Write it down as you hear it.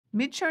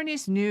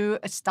Midjourney's new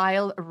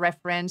style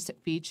reference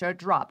feature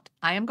dropped.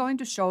 I am going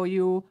to show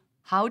you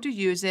how to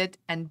use it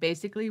and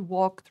basically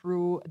walk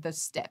through the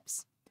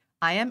steps.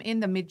 I am in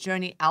the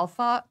Midjourney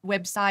Alpha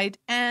website,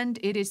 and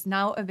it is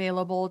now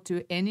available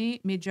to any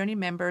Midjourney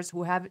members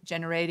who have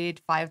generated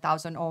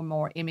 5,000 or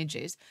more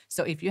images.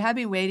 So if you have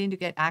been waiting to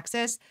get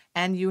access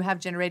and you have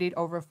generated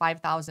over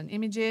 5,000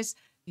 images,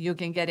 you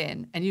can get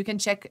in. And you can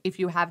check if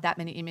you have that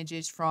many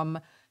images from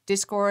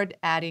Discord,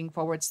 adding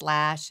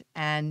 /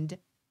 and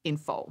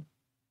info.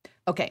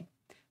 Okay,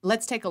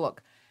 let's take a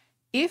look.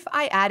 If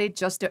I added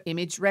just an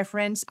image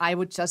reference, I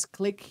would just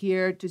click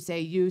here to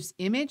say use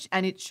image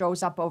and it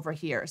shows up over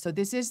here. So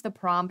this is the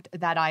prompt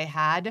that I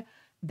had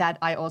that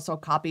I also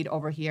copied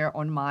over here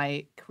on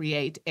my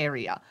create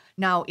area.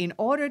 Now, in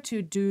order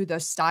to do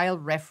the style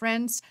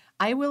reference,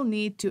 I will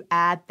need to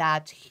add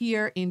that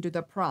here into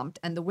the prompt.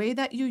 And the way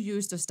that you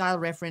use the style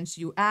reference,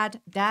 you add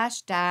 --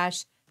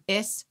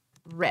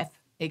 Sref,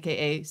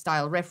 aka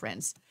style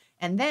reference.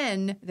 And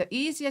then the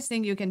easiest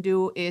thing you can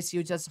do is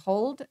you just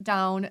hold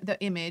down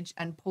the image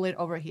and pull it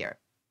over here.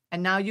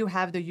 And now you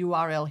have the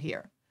URL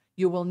here.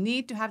 You will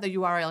need to have the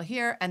URL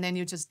here, and then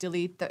you just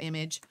delete the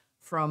image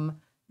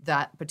from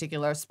that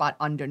particular spot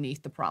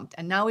underneath the prompt.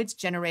 And now it's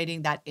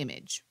generating that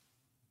image.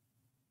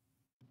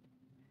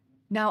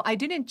 Now, I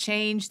didn't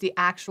change the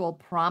actual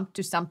prompt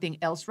to something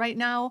else right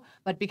now,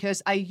 but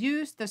because I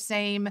used the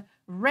same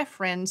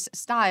reference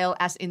style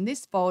as in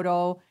this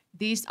photo,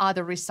 these are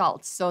the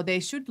results. So they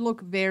should look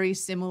very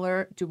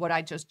similar to what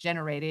I just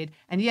generated.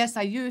 And yes,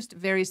 I used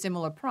very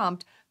similar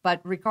prompt,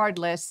 but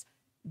regardless,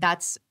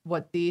 that's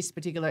what these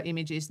particular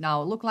images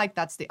now look like.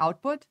 That's the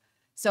output.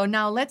 So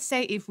now let's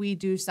say if we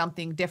do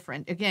something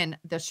different. Again,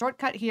 the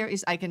shortcut here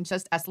is I can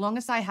just, as long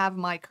as I have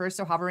my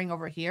cursor hovering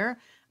over here,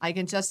 I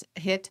can just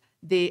hit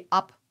the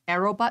up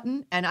arrow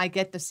button and I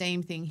get the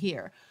same thing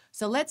here.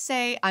 So let's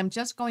say I'm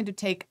just going to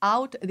take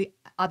out the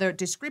other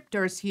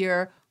descriptors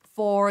here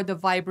for the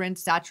vibrant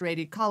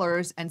saturated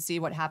colors and see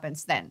what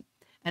happens then.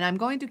 And I'm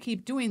going to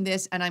keep doing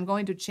this, and I'm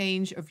going to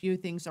change a few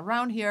things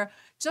around here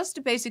just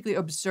to basically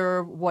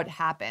observe what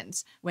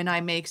happens when I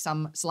make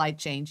some slight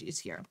changes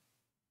here.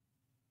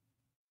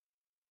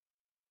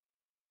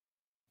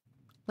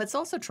 Let's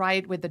also try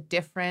it with a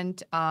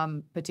different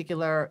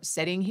particular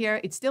setting here.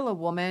 It's still a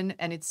woman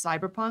and it's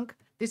cyberpunk.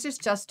 This is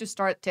just to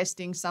start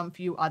testing some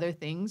few other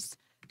things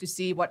to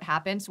see what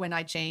happens when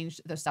I change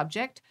the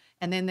subject.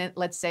 And then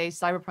let's say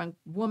cyberpunk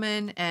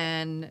woman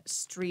and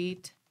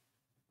street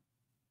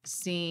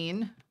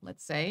scene,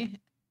 let's say,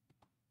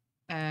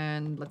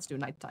 and let's do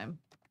nighttime.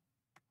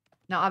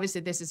 Now,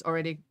 obviously this is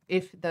already,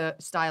 if the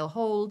style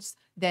holds,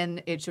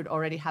 then it should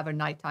already have a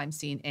nighttime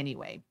scene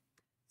anyway.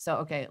 So,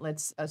 okay,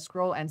 let's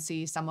scroll and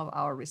see some of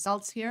our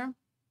results here.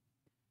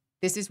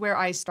 This is where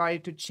I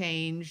started to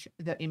change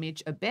the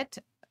image a bit.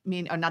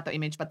 Or not the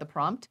image, but the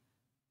prompt.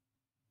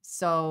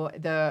 So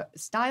the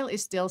style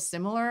is still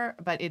similar,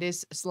 but it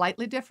is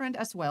slightly different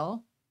as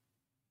well.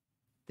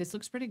 This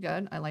looks pretty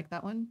good. I like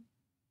that one.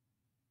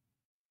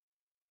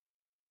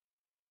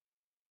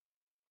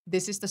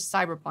 This is the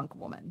cyberpunk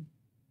woman.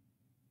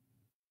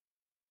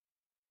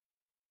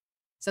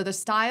 So the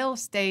style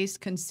stays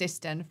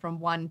consistent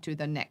from one to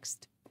the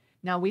next.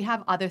 Now we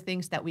have other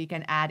things that we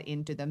can add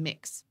into the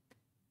mix.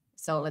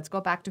 So let's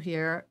go back to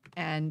here,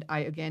 and I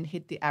again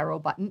hit the arrow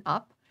button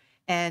up.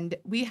 And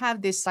we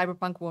have this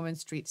cyberpunk woman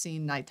street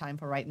scene nighttime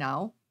for right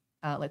now.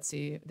 Let's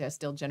see, they're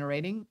still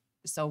generating,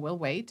 so we'll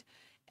wait.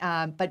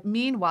 But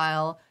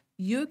meanwhile,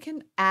 you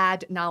can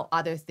add now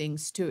other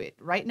things to it.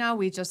 Right now,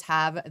 we just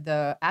have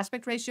the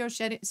aspect ratio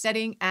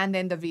setting and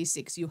then the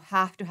V6. You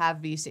have to have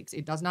V6.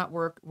 It does not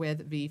work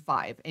with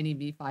V5, any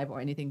V5 or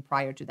anything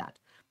prior to that.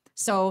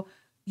 So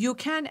you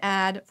can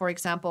add, for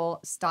example,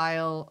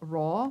 style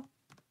raw.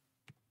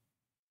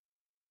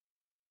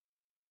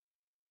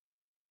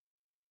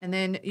 And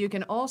then you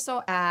can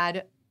also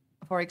add,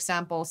 for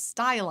example,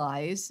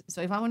 stylize.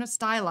 So if I want to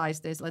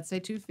stylize this, let's say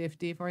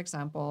 250, for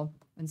example,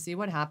 and see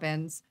what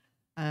happens,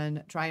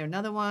 and try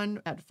another one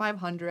at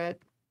 500.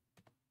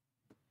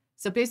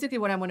 So basically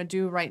what I want to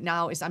do right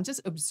now is I'm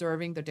just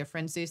observing the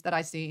differences that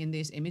I see in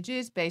these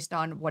images based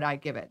on what I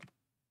give it.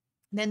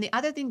 Then the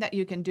other thing that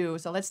you can do,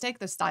 so let's take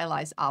the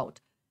stylize out.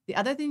 The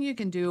other thing you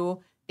can do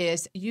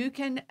is you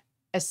can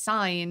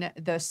assign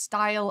the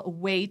style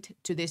weight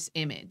to this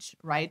image,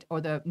 right?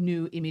 Or the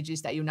new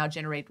images that you now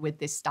generate with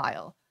this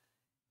style.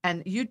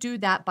 And you do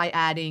that by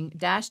adding --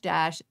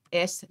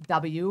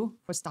 SW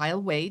for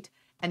style weight.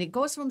 And it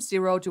goes from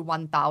 0 to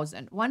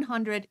 1000.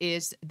 100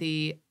 is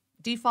the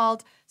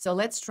default. So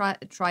let's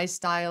try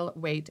style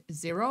weight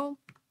 0.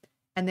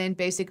 And then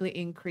basically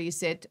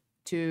increase it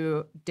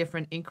to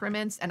different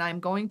increments. And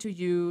I'm going to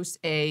use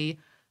a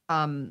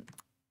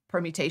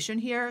permutation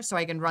here so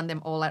I can run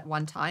them all at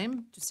one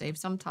time to save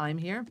some time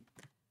here.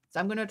 So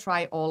I'm going to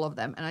try all of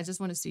them, and I just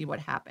want to see what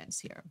happens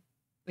here.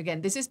 Again,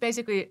 this is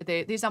basically,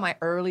 these are my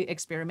early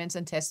experiments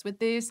and tests with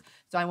these.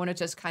 So I want to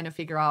just kind of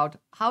figure out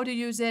how to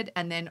use it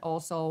and then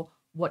also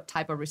what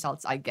type of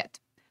results I get.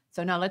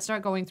 So now let's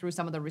start going through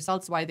some of the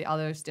results, why the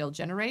others still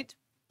generate.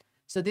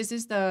 So this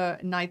is the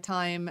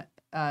nighttime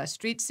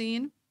street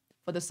scene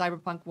for the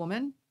cyberpunk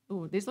woman.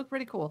 Ooh, these look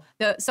pretty cool.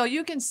 So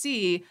you can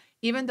see,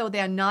 even though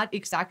they're not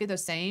exactly the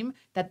same,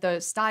 that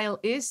the style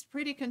is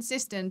pretty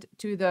consistent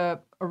to the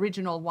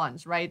original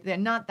ones, right? They're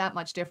not that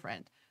much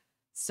different.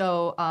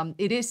 So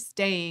it is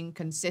staying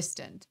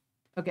consistent.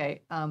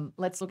 Okay,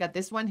 let's look at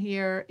this one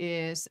here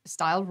is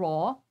Style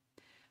Raw.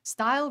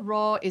 Style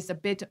Raw is a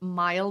bit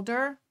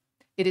milder.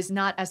 It is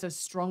not as a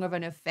strong of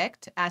an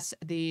effect as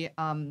the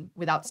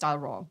without Style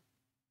Raw.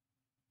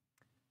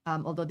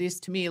 Although these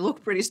to me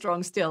look pretty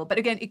strong still. But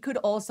again, it could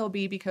also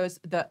be because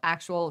the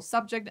actual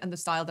subject and the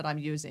style that I'm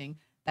using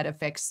that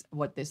affects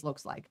what this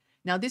looks like.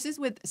 Now this is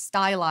with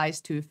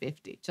stylized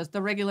 250, just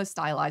the regular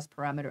stylized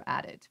parameter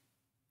added.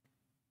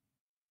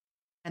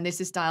 And this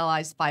is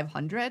stylized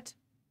 500.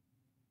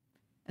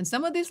 And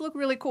some of these look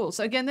really cool.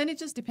 So again, then it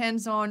just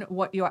depends on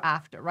what you're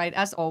after, right?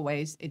 As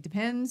always, it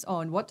depends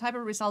on what type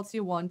of results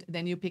you want.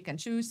 Then you pick and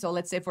choose. So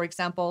let's say, for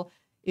example,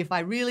 if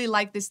I really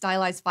like this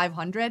stylized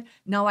 500,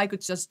 now I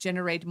could just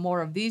generate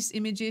more of these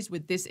images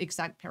with this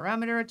exact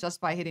parameter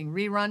just by hitting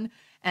rerun.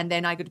 And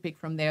then I could pick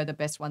from there the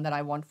best one that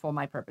I want for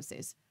my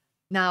purposes.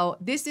 Now,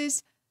 this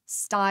is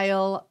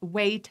style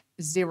weight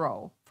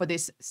 0 for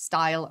this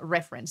style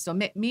reference. So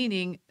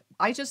meaning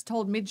I just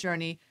told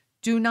Midjourney,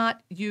 do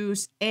not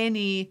use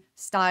any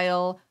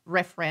style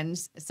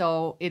reference.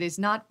 So it is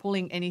not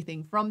pulling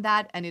anything from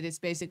that. And it is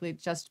basically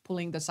just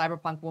pulling the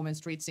cyberpunk woman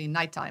street scene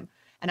nighttime.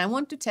 And I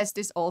want to test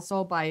this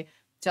also by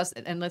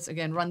and let's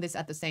again run this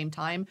at the same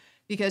time,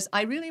 because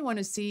I really want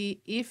to see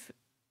if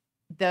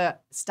the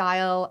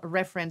style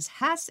reference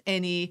has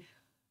any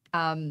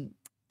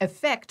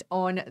effect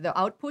on the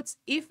outputs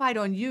if I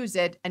don't use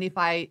it and if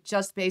I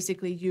just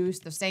basically use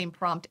the same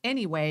prompt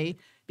anyway.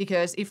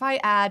 Because if I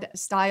add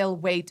style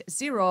weight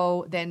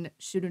 0, then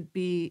shouldn't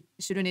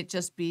it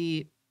just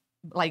be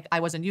like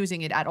I wasn't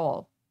using it at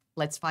all?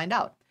 Let's find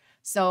out.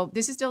 So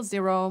this is still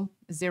 0,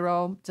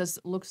 0,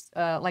 just looks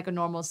like a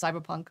normal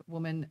cyberpunk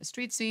woman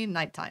street scene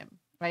nighttime,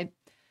 right?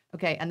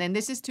 Okay, and then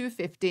this is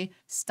 250,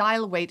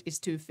 style weight is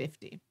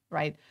 250,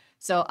 right?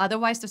 So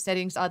otherwise the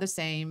settings are the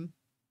same.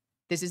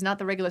 This is not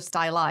the regular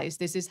stylized.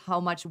 This is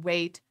how much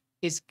weight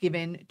is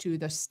given to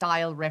the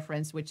style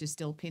reference, which is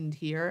still pinned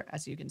here,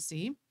 as you can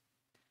see.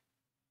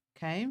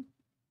 Okay,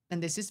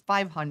 and this is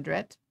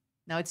 500.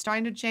 Now it's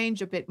starting to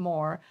change a bit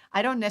more.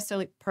 I don't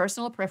necessarily,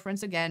 personal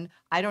preference again,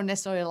 I don't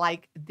necessarily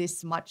like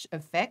this much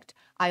effect.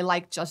 I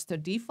like just the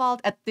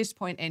default at this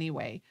point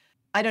anyway.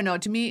 I don't know,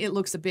 to me it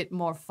looks a bit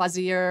more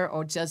fuzzier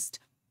or just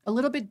a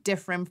little bit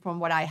different from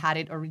what I had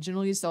it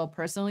originally. So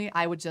personally,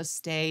 I would just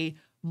stay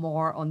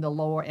more on the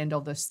lower end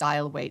of the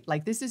style weight.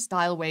 Like this is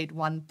style weight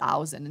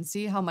 1000 and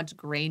see how much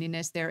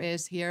graininess there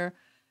is here.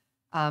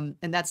 And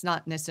that's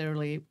not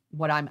necessarily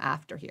what I'm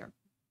after here.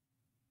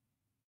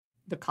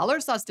 The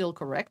colors are still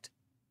correct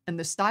and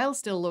the style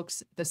still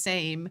looks the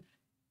same.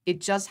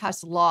 It just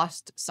has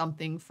lost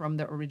something from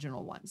the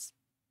original ones.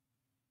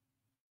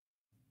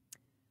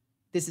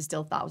 This is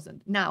still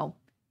 1000. Now,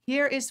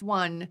 here is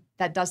one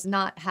that does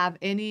not have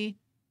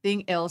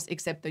anything else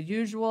except the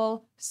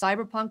usual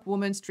cyberpunk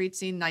woman street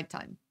scene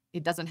nighttime.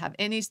 It doesn't have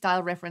any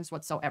style reference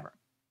whatsoever.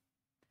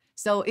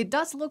 So it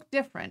does look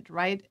different,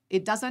 right?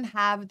 It doesn't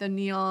have the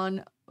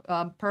neon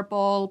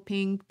purple,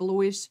 pink,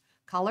 bluish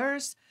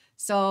colors.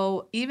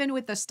 So even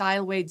with the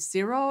style weight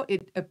 0,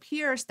 it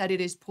appears that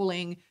it is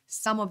pulling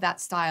some of that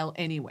style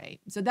anyway.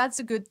 So that's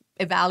a good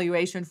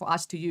evaluation for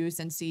us to use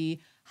and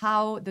see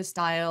how the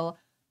style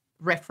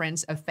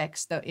reference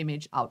affects the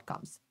image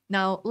outcomes.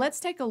 Now let's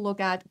take a look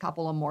at a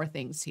couple of more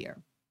things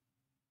here.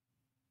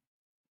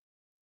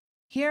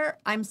 Here,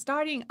 I'm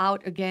starting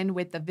out again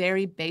with the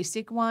very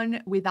basic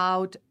one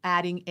without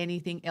adding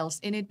anything else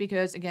in it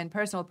because, again,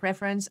 personal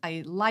preference,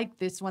 I like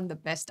this one the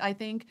best, I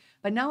think.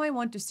 But now I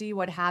want to see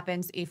what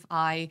happens if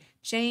I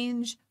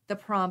change the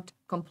prompt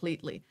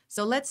completely.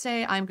 So let's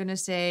say I'm going to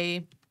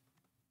say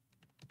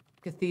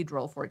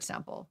cathedral, for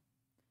example.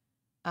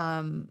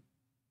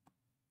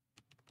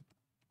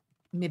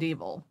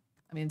 Medieval.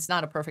 I mean, it's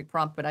not a perfect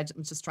prompt, but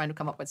I'm just trying to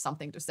come up with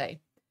something to say.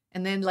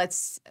 And then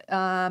let's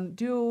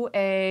do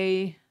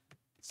a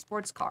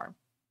sports car.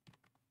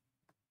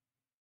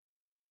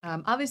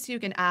 Obviously, you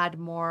can add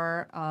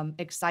more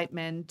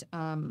excitement,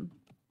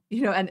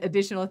 you know, and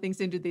additional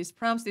things into these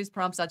prompts. These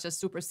prompts are just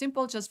super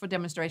simple, just for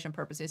demonstration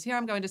purposes. Here,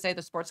 I'm going to say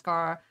the sports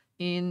car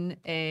in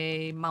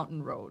a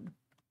mountain road.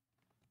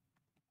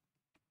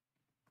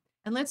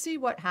 And let's see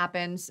what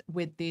happens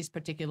with these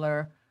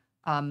particular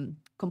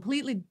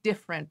completely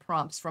different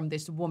prompts from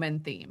this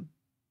woman theme.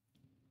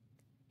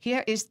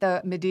 Here is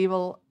the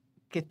medieval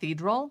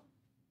cathedral.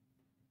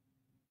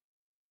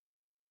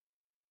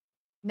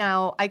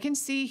 Now, I can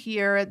see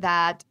here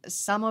that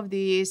some of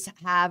these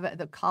have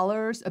the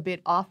colors a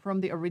bit off from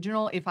the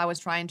original if I was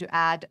trying to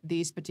add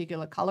these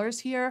particular colors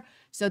here.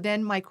 So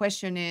then my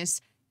question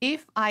is,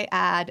 if I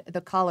add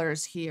the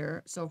colors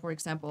here, so for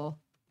example,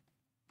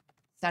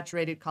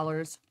 saturated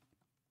colors,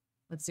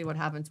 let's see what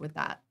happens with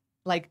that.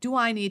 Like, do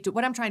I need to,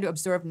 what I'm trying to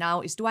observe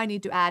now is, do I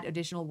need to add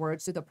additional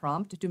words to the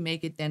prompt to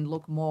make it then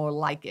look more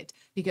like it?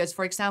 Because,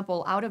 for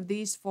example, out of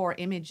these 4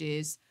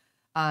 images,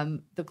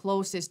 the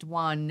closest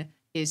one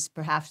is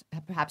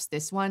perhaps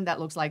this one that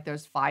looks like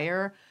there's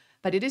fire,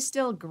 but it is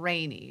still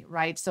grainy,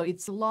 right? So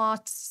it's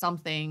lost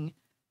something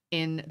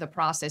in the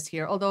process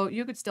here, although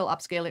you could still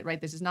upscale it, right?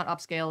 This is not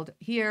upscaled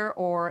here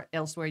or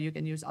elsewhere. You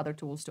can use other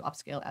tools to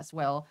upscale as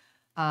well.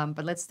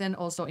 But let's then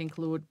also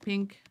include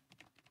pink,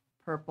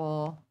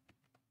 purple,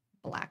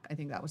 black. I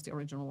think that was the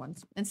original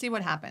ones, and see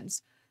what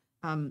happens.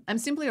 I'm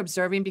simply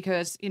observing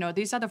because, you know,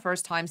 these are the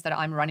first times that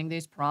I'm running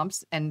these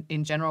prompts and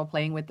in general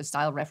playing with the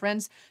style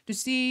reference to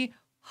see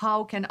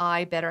how can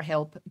I better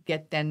help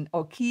get then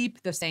or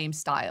keep the same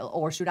style,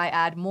 or should I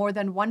add more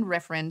than one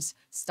reference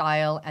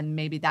style and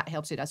maybe that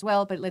helps it as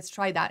well. But let's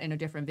try that in a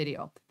different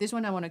video. This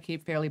one I want to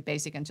keep fairly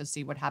basic and just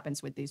see what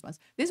happens with these ones.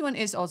 This one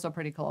is also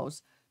pretty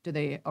close to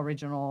the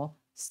original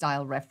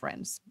style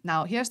reference.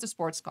 Now here's the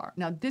sports car.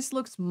 Now this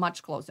looks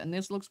much closer and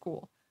this looks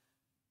cool,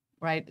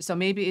 right? So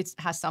maybe it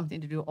has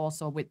something to do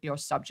also with your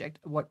subject,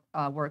 what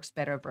works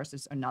better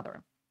versus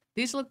another.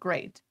 These look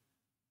great.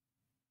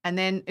 And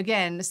then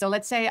again, so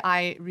let's say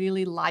I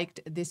really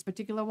liked this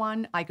particular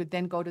one. I could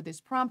then go to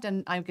this prompt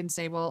and I can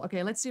say, well,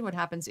 okay, let's see what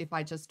happens if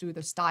I just do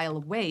the style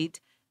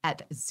weight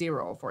at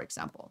 0, for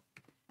example.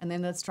 And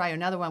then let's try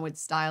another one with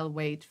style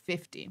weight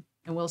 50.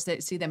 And we'll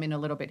see them in a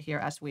little bit here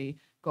as we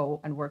go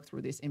and work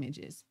through these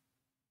images.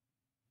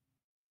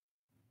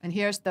 And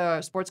here's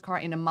the sports car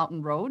in a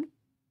mountain road.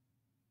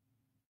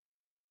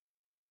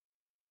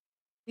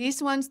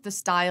 These ones, the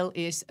style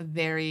is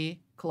very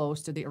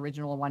close to the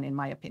original one, in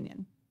my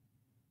opinion.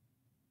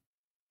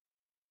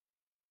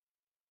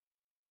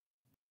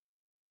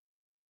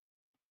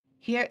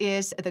 Here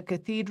is the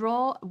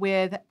cathedral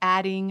with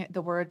adding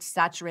the word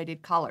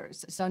saturated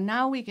colors. So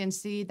now we can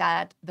see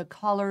that the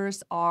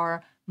colors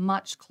are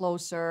much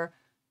closer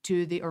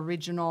to the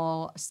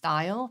original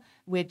style,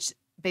 which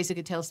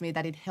basically tells me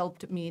that it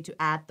helped me to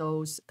add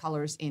those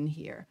colors in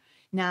here.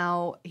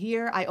 Now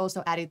here I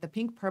also added the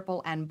pink,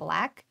 purple, and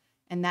black,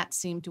 and that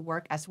seemed to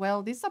work as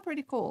well. These are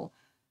pretty cool.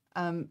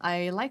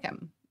 I like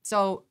them.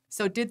 So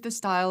did the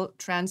style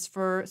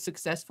transfer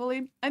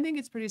successfully? I think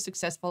it's pretty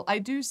successful. I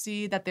do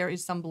see that there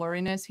is some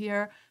blurriness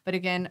here, but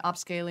again,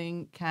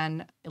 upscaling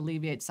can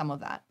alleviate some of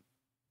that.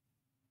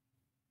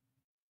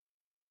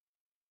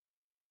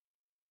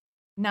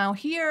 Now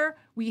here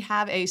we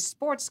have a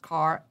sports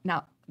car.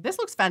 Now this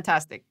looks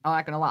fantastic, I'm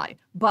not gonna lie,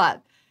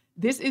 but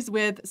this is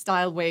with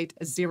style weight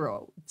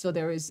 0. So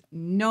there is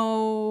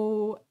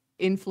no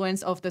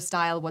influence of the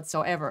style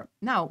whatsoever.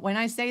 Now, when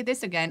I say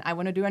this again, I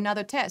want to do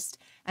another test,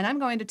 and I'm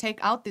going to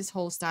take out this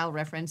whole style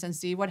reference and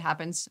see what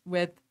happens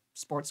with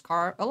sports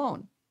car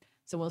alone.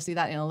 So we'll see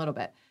that in a little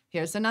bit.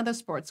 Here's another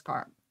sports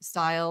car,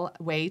 style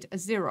weight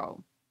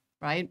 0,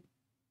 right?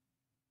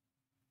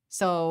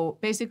 So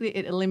basically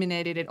it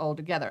eliminated it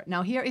altogether.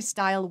 Now here is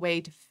style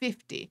weight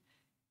 50.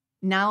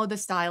 Now the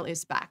style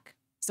is back.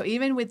 So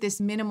even with this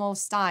minimal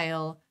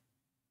style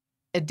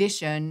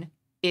addition,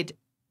 it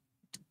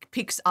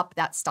picks up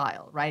that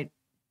style, right?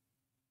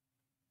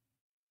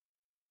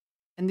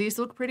 And these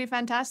look pretty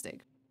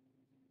fantastic.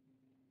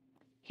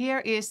 Here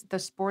is the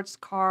sports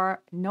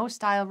car, no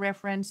style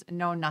reference,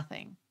 no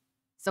nothing.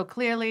 So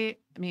clearly,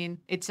 I mean,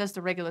 it's just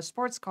a regular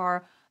sports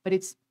car, but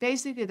it's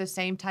basically the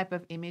same type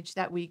of image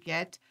that we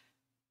get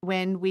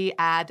when we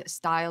add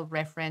style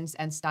reference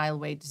and style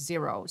weight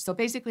 0. So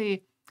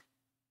basically,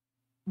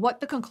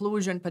 what the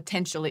conclusion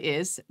potentially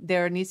is,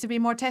 there needs to be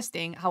more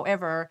testing.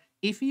 However,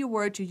 if you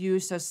were to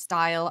use a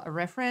style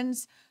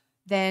reference,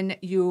 then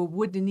you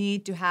would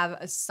need to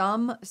have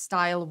some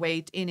style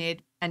weight in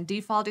it. And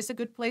default is a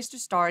good place to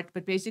start.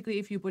 But basically,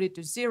 if you put it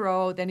to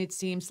 0, then it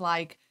seems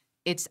like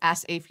it's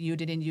as if you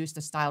didn't use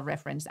the style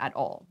reference at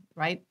all,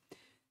 right?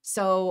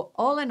 So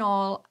all in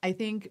all, I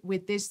think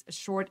with this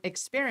short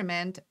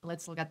experiment,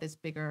 let's look at this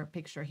bigger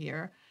picture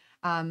here.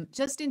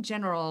 Just in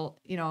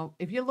general, you know,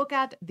 if you look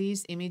at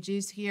these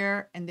images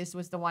here, and this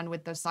was the one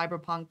with the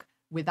cyberpunk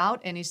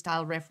without any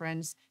style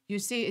reference, you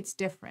see it's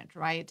different,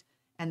 right?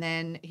 And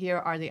then here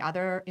are the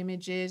other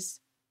images,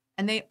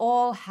 and they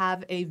all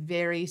have a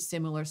very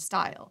similar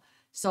style.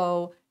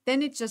 So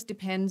then it just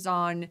depends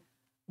on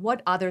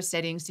what other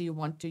settings do you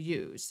want to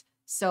use.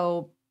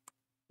 So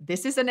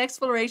this is an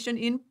exploration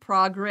in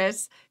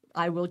progress.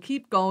 I will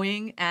keep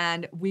going,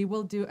 and we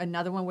will do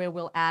another one where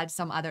we'll add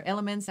some other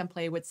elements and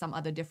play with some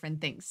other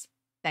different things.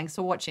 Thanks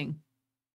for watching.